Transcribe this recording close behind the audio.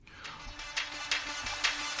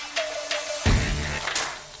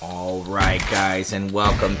right, guys, and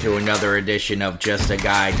welcome to another edition of Just a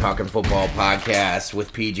Guy Talking Football podcast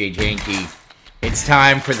with PJ Janke. It's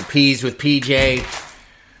time for the P's with PJ,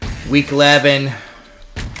 Week 11.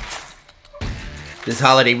 This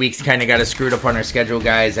holiday week's kind of got us screwed up on our schedule,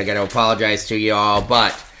 guys. I got to apologize to you all,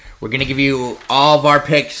 but we're going to give you all of our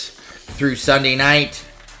picks through Sunday night,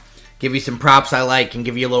 give you some props I like, and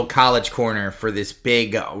give you a little college corner for this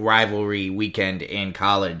big rivalry weekend in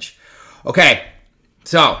college. Okay,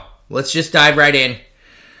 so let's just dive right in.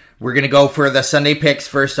 We're going to go for the Sunday picks.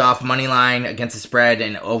 First off, money line against the spread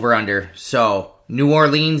and over-under. So, New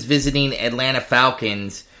Orleans visiting Atlanta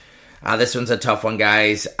Falcons. This one's a tough one,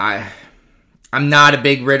 guys. I'm not a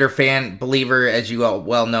big Ritter believer, as you all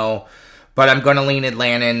well know, but I'm going to lean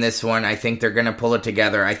Atlanta in this one. I think they're going to pull it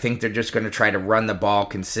together. I think they're just going to try to run the ball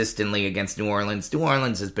consistently against New Orleans. New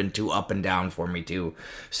Orleans has been too up and down for me, too.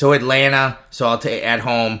 So Atlanta, I'll take at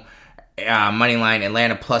home, money line,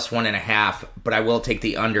 Atlanta plus 1.5, but I will take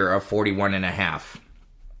the under of 41.5.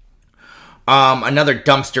 Another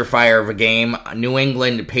dumpster fire of a game, New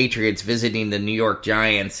England Patriots visiting the New York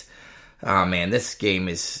Giants. Oh, man, this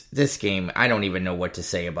game, I don't even know what to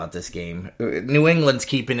say about this game. New England's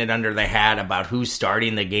keeping it under the hat about who's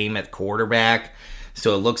starting the game at quarterback,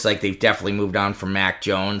 so it looks like they've definitely moved on from Mac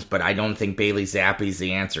Jones, but I don't think Bailey Zappe's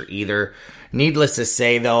the answer either. Needless to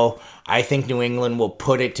say, though, I think New England will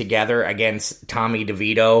put it together against Tommy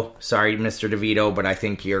DeVito. Sorry, Mr. DeVito, but I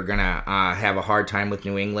think you're going to have a hard time with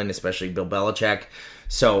New England, especially Bill Belichick,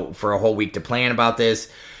 so for a whole week to plan about this.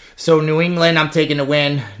 So New England, I'm taking the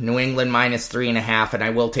win. New England minus 3.5, and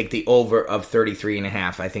I will take the over of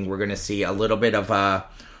 33.5. I think we're going to see a little bit of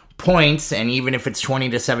points, and even if it's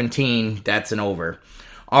 20-17, that's an over.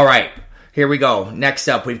 All right, here we go. Next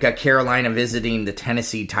up, we've got Carolina visiting the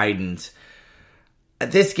Tennessee Titans.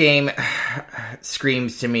 This game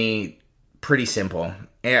screams to me pretty simple.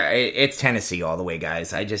 It's Tennessee all the way,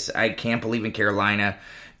 guys. I can't believe in Carolina.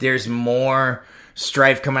 There's more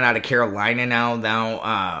strife coming out of Carolina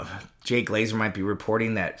now. Jake Glazer might be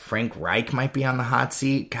reporting that Frank Reich might be on the hot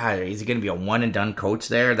seat. God, is he going to be a one-and-done coach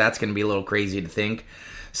there? That's going to be a little crazy to think.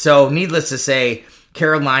 So, needless to say,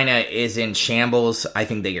 Carolina is in shambles. I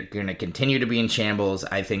think they are going to continue to be in shambles.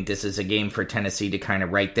 I think this is a game for Tennessee to kind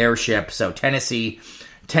of right their ship. So, Tennessee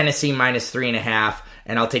minus 3.5,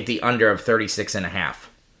 and I'll take the under of 36.5.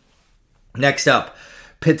 Next up,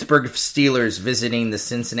 Pittsburgh Steelers visiting the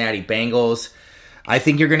Cincinnati Bengals. I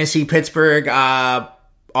think you're going to see Pittsburgh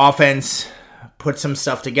offense put some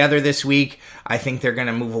stuff together this week. I think they're going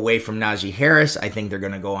to move away from Najee Harris. I think they're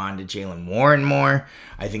going to go on to Jaylen Warren more.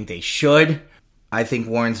 I think they should. I think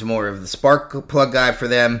Warren's more of the spark plug guy for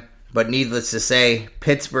them. But needless to say,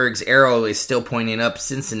 Pittsburgh's arrow is still pointing up.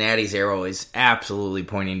 Cincinnati's arrow is absolutely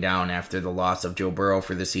pointing down after the loss of Joe Burrow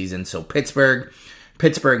for the season. So Pittsburgh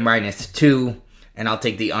minus 2, and I'll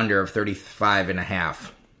take the under of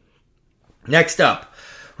 35.5. Next up,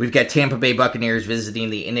 we've got Tampa Bay Buccaneers visiting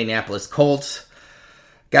the Indianapolis Colts.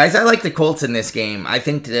 Guys, I like the Colts in this game. I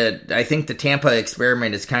think the Tampa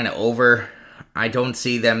experiment is kind of over. I don't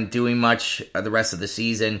see them doing much the rest of the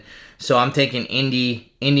season. So I'm taking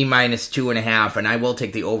Indy minus 2.5, and I will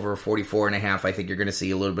take the over 44.5. I think you're going to see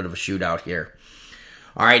a little bit of a shootout here.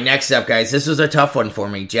 All right, next up, guys. This was a tough one for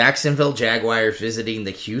me. Jacksonville Jaguars visiting the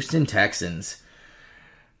Houston Texans.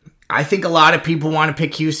 I think a lot of people want to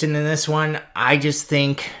pick Houston in this one. I just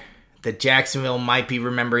think that Jacksonville might be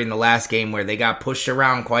remembering the last game where they got pushed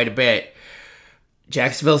around quite a bit.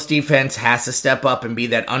 Jacksonville's defense has to step up and be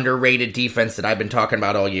that underrated defense that I've been talking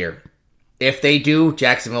about all year. If they do,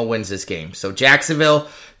 Jacksonville wins this game. So Jacksonville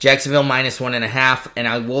minus 1.5, and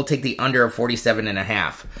I will take the under of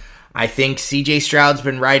 47.5. I think C.J. Stroud's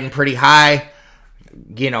been riding pretty high.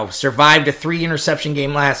 Survived a 3-interception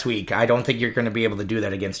game last week. I don't think you're going to be able to do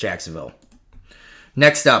that against Jacksonville.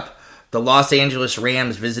 Next up, the Los Angeles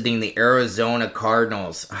Rams visiting the Arizona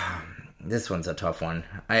Cardinals. This one's a tough one.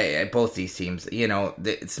 Both these teams,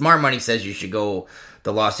 the smart money says you should go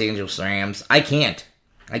the Los Angeles Rams. I can't.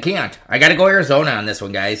 I got to go Arizona on this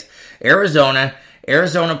one, guys. Arizona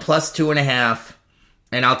plus 2.5.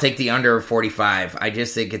 And I'll take the under of 45. I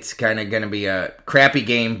just think it's kind of going to be a crappy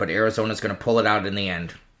game, but Arizona's going to pull it out in the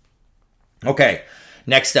end. Okay,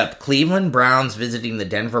 next up, Cleveland Browns visiting the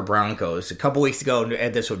Denver Broncos. A couple weeks ago,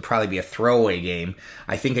 this would probably be a throwaway game.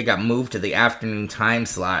 I think it got moved to the afternoon time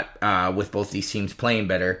slot with both these teams playing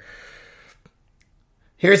better.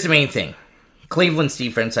 Here's the main thing. Cleveland's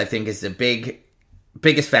defense, I think, is the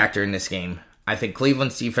biggest factor in this game. I think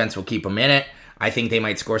Cleveland's defense will keep them in it. I think they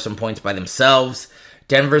might score some points by themselves.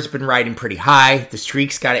 Denver's been riding pretty high. The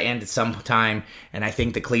streak's got to end at some time, and I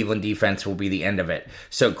think the Cleveland defense will be the end of it.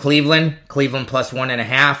 So Cleveland plus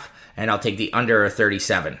 1.5, and I'll take the under of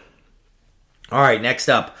 37. All right, next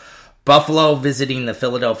up, Buffalo visiting the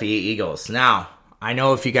Philadelphia Eagles. Now, I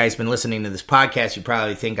know if you guys have been listening to this podcast, you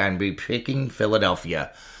probably think I'm picking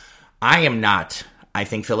Philadelphia. I am not. I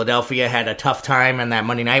think Philadelphia had a tough time on that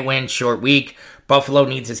Monday night win, short week. Buffalo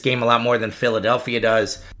needs this game a lot more than Philadelphia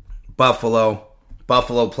does. Buffalo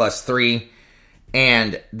 +3,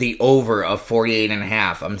 and the over of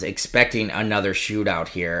 48.5. I'm expecting another shootout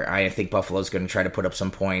here. I think Buffalo's going to try to put up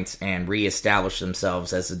some points and reestablish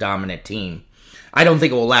themselves as the dominant team. I don't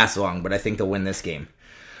think it will last long, but I think they'll win this game.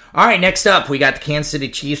 All right, next up, we got the Kansas City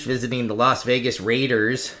Chiefs visiting the Las Vegas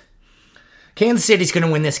Raiders. Kansas City's going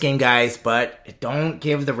to win this game, guys, but don't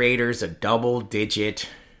give the Raiders a double-digit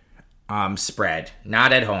spread.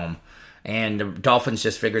 Not at home. And the Dolphins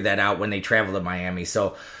just figured that out when they travel to Miami.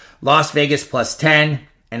 So, Las Vegas +10,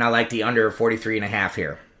 and I like the under 43.5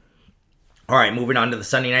 here. All right, moving on to the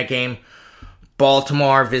Sunday night game.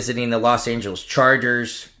 Baltimore visiting the Los Angeles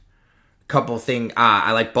Chargers. Couple things.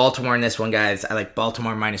 I like Baltimore in this one, guys. I like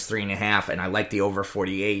Baltimore -3.5, and I like the over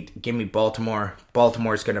 48. Give me Baltimore.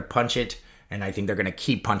 Baltimore's going to punch it, and I think they're going to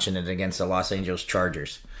keep punching it against the Los Angeles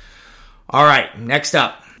Chargers. All right, next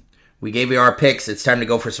up. We gave you our picks. It's time to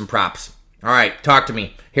go for some props. All right, talk to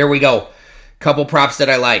me. Here we go. Couple props that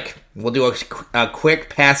I like. We'll do a quick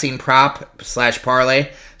passing prop / parlay.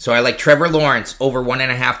 So I like Trevor Lawrence over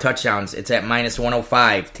 1.5 touchdowns. It's at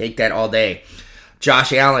 -105. Take that all day.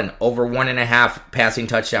 Josh Allen over 1.5 passing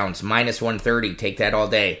touchdowns, -130. Take that all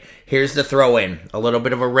day. Here's the throw-in. A little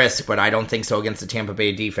bit of a risk, but I don't think so against the Tampa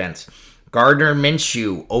Bay defense. Gardner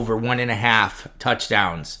Minshew over 1.5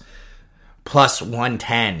 touchdowns,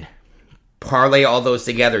 +110. Parlay all those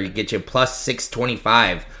together. You get you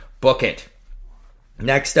 +625. Book it.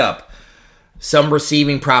 Next up, some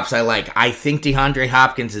receiving props I like. I think DeAndre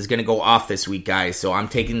Hopkins is going to go off this week, guys. So I'm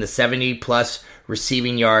taking the 70+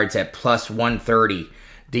 receiving yards at +130.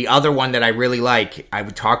 The other one that I really like, I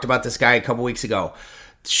talked about this guy a couple weeks ago,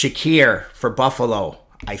 Shakir for Buffalo.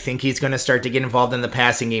 I think he's going to start to get involved in the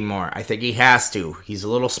passing game more. I think he has to. He's a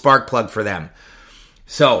little spark plug for them.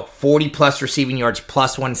 So 40+ receiving yards,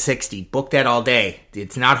 +160. Book that all day.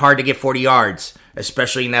 It's not hard to get 40 yards,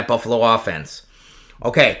 especially in that Buffalo offense.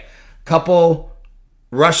 Okay, couple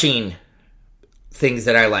rushing things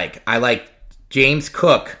that I like. I like James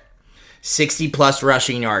Cook, 60+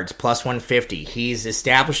 rushing yards, +150. He's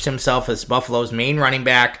established himself as Buffalo's main running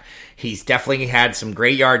back. He's definitely had some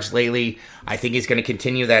great yards lately. I think he's going to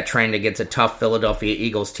continue that trend against a tough Philadelphia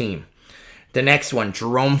Eagles team. The next one,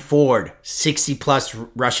 Jerome Ford, 60+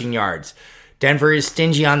 rushing yards. Denver is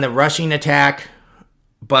stingy on the rushing attack,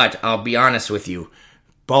 but I'll be honest with you.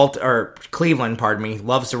 Cleveland,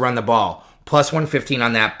 loves to run the ball. +115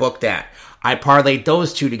 on that. Book that. I parlayed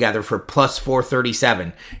those two together for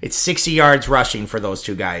 +437. It's 60 yards rushing for those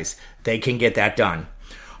two guys. They can get that done.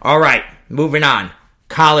 All right, moving on.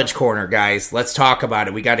 College corner, guys. Let's talk about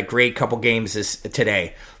it. We got a great couple games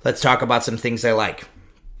today. Let's talk about some things I like.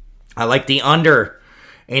 I like the under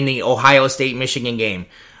in the Ohio State-Michigan game.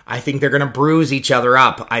 I think they're going to bruise each other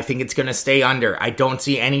up. I think it's going to stay under. I don't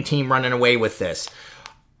see any team running away with this.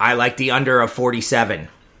 I like the under of 47.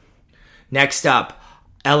 Next up,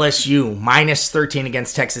 LSU, -13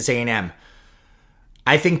 against Texas A&M.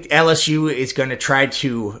 I think LSU is going to try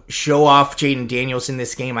to show off Jaden Daniels in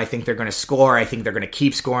this game. I think they're going to score. I think they're going to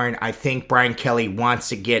keep scoring. I think Brian Kelly wants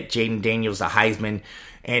to get Jaden Daniels a Heisman,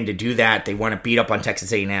 and to do that, they want to beat up on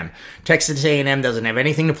Texas A&M. Texas A&M doesn't have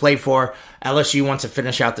anything to play for. LSU wants to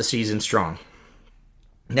finish out the season strong.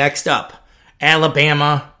 Next up,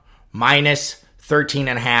 Alabama,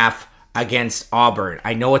 -13.5 against Auburn.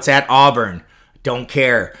 I know it's at Auburn. Don't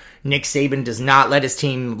care. Nick Saban does not let his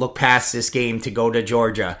team look past this game to go to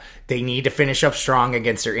Georgia. They need to finish up strong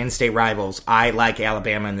against their in-state rivals. I like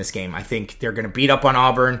Alabama in this game. I think they're going to beat up on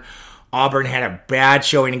Auburn. Auburn had a bad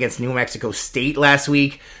showing against New Mexico State last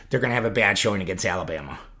week. They're going to have a bad showing against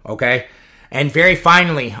Alabama. Okay? And very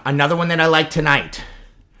finally, another one that I like tonight,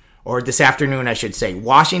 or this afternoon, I should say.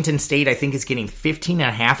 Washington State, I think, is getting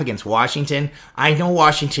 15.5 against Washington. I know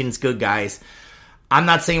Washington's good, guys. I'm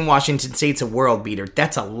not saying Washington State's a world beater.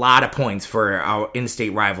 That's a lot of points for our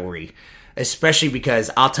in-state rivalry. Especially because,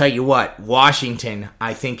 I'll tell you what, Washington,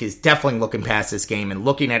 I think, is definitely looking past this game and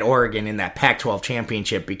looking at Oregon in that Pac-12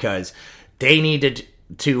 championship because they needed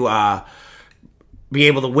to be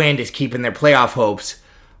able to win to keep in their playoff hopes.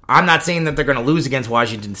 I'm not saying that they're going to lose against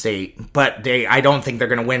Washington State, but I don't think they're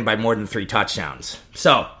going to win by more than 3 touchdowns.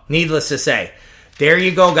 So, needless to say, there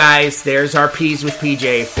you go, guys. There's our P's with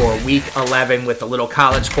PJ for Week 11 with a little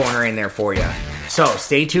college corner in there for you. So,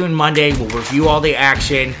 stay tuned Monday. We'll review all the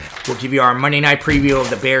action. We'll give you our Monday night preview of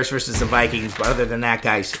the Bears versus the Vikings. But other than that,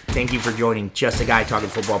 guys, thank you for joining Just a Guy Talking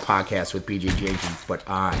Football podcast with PJ Jenkins. But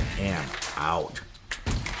I am out.